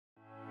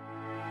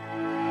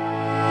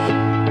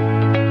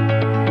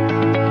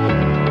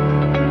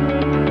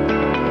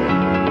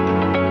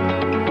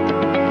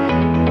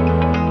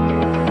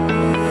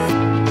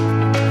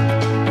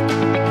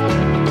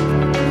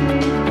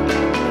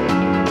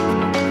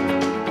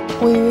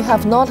We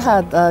have not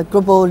had a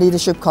global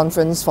leadership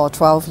conference for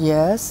 12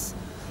 years.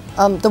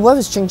 The world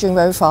is changing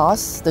very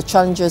fast. The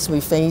challenges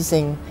we're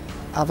facing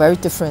are very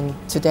different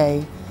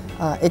today.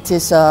 It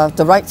is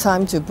the right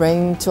time to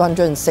bring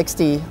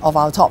 260 of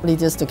our top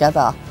leaders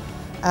together.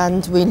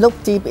 And we look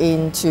deep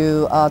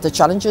into the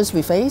challenges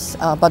we face,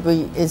 but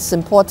it's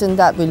important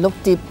that we look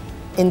deep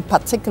in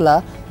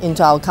particular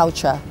into our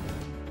culture.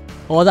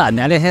 All the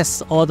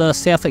analysis, all the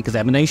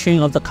self-examination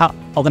of the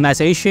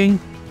organization,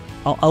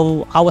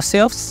 of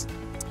ourselves,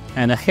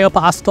 and help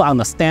us to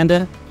understand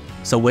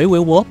the way we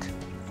work,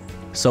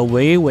 the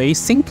way we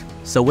think,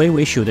 the way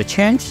we should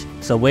change,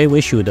 the way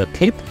we should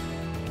keep.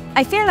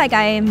 I feel like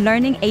I am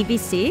learning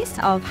ABCs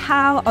of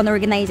how an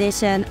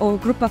organization or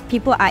group of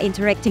people are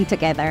interacting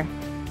together.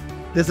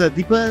 There's a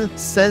deeper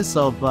sense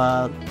of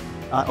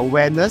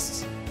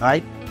awareness,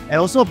 right? And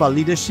also about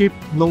leadership,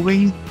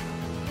 knowing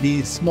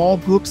the small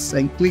groups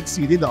and cliques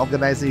within the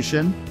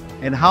organization,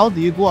 and how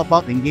do you go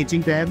about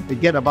engaging them to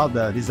get about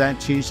the desired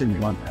change that you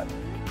want to have.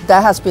 There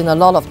has been a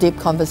lot of deep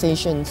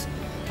conversations,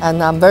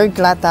 and I'm very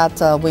glad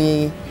that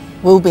we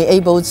will be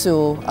able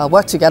to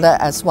work together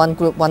as one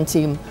group, one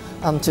team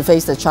to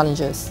face the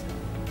challenges.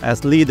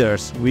 As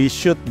leaders, we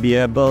should be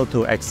able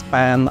to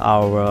expand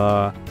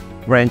our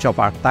range of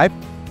archetypes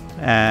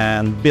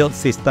and build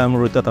systems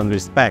rooted on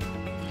respect,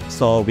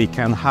 so we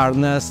can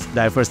harness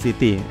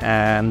diversity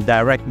and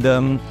direct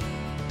them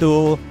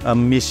to a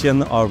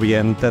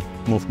mission-oriented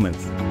movement.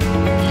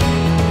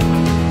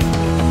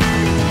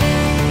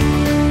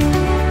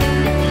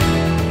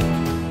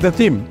 The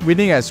theme,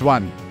 winning as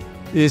one,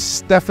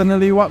 is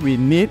definitely what we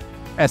need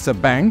as a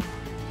bank,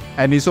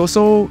 and it's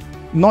also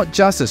not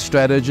just a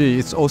strategy,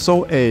 it's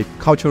also a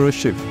cultural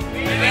shift.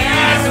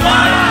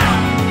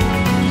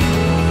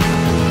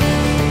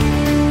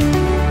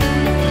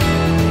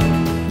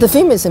 The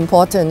theme is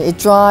important. It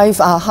drives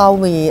how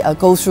we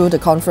go through the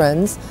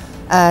conference,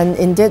 and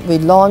indeed we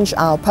launch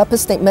our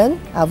purpose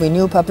statement, our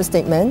renewed purpose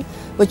statement,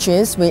 which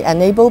is we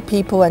enable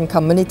people and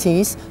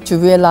communities to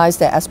realize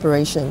their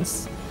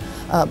aspirations.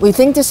 We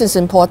think this is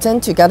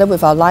important together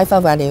with our life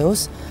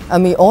values,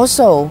 and we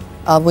also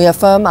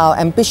reaffirm our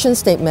ambition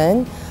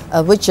statement,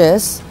 which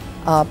is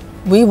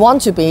we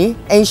want to be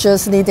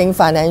Asia's leading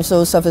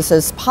financial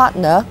services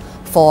partner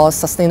for a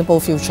sustainable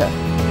future.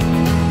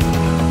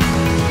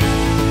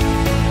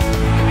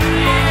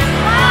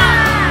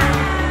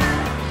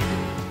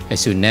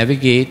 As you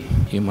navigate,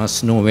 you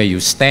must know where you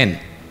stand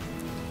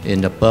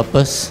in the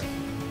purpose,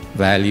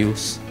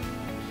 values,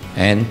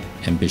 and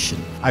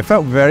ambition. I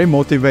felt very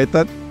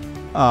motivated,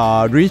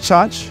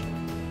 recharged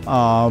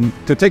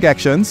to take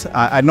actions.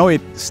 I know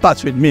it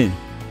starts with me.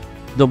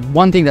 The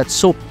one thing that's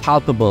so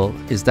palpable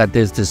is that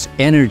there's this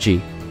energy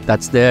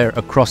that's there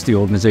across the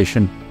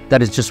organization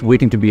that is just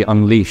waiting to be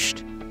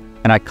unleashed.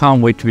 And I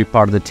can't wait to be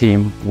part of the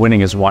team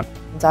winning as one.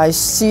 I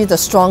see the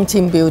strong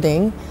team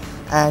building,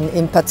 and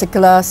in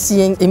particular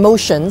seeing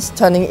emotions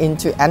turning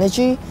into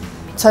energy,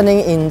 turning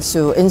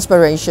into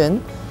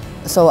inspiration.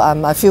 So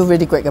I feel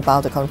really great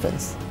about the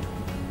conference.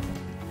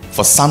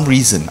 For some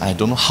reason, I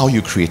don't know how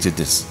you created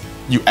this,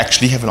 you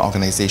actually have an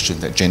organization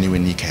that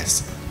genuinely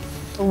cares.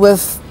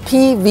 With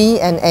P, V,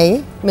 and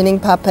A, meaning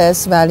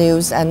purpose,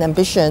 values, and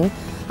ambition,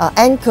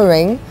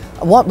 anchoring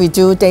what we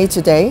do day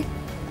to day,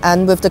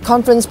 and with the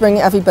conference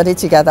bringing everybody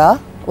together,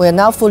 we are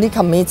now fully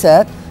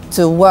committed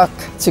to work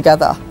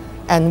together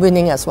and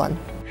winning as one.